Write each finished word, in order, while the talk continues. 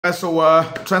guys,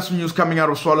 so transfer news coming out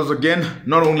of Swallows again.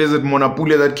 Not only is it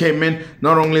Mwape that came in,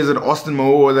 not only is it Austin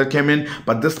Moore that came in,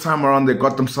 but this time around they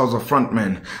got themselves a front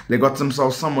man. They got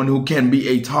themselves someone who can be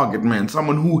a target man,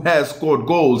 someone who has scored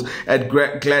goals at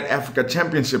Glad Africa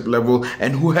Championship level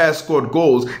and who has scored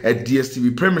goals at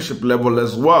DStv Premiership level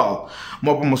as well.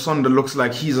 Mwape Musonda looks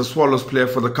like he's a Swallows player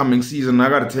for the coming season. I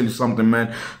gotta tell you something,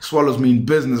 man. Swallows mean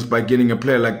business by getting a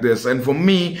player like this. And for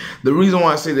me, the reason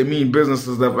why I say they mean business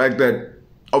is the fact that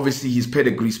obviously his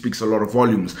pedigree speaks a lot of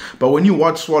volumes. But when you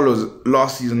watch Swallows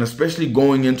last season, especially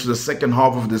going into the second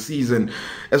half of the season,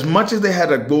 as much as they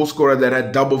had a goal scorer that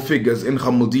had double figures in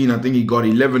Khamaldeen, I think he got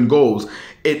 11 goals,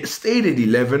 it stayed at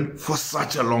 11 for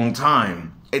such a long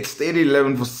time. It stayed at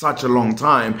 11 for such a long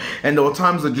time, and there were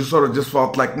times that you sort of just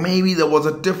felt like maybe there was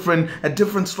a different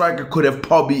striker could have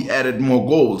probably added more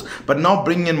goals. But now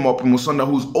bringing in Mwape Musonda,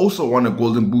 who's also won a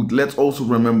Golden Boot, let's also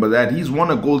remember that he's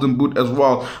won a Golden Boot as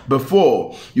well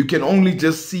before. You can only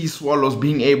just see Swallows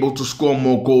being able to score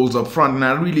more goals up front, and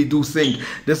I really do think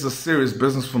this is serious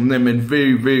business from them and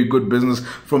very, very good business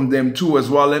from them too as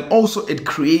well. And also it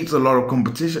creates a lot of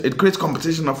competition. It creates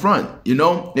competition up front, you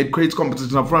know? It creates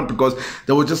competition up front because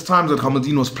there were just times that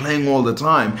Khamaldeen was playing all the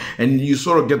time, and you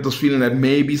sort of get this feeling that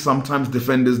maybe sometimes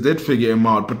defenders did figure him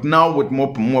out. But now with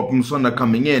Mwape Musonda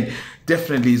coming in,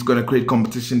 definitely he's going to create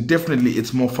competition. Definitely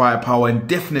it's more firepower, and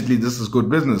definitely this is good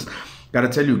business. Gotta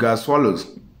tell you guys, Swallows,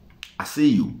 I see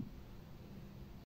you.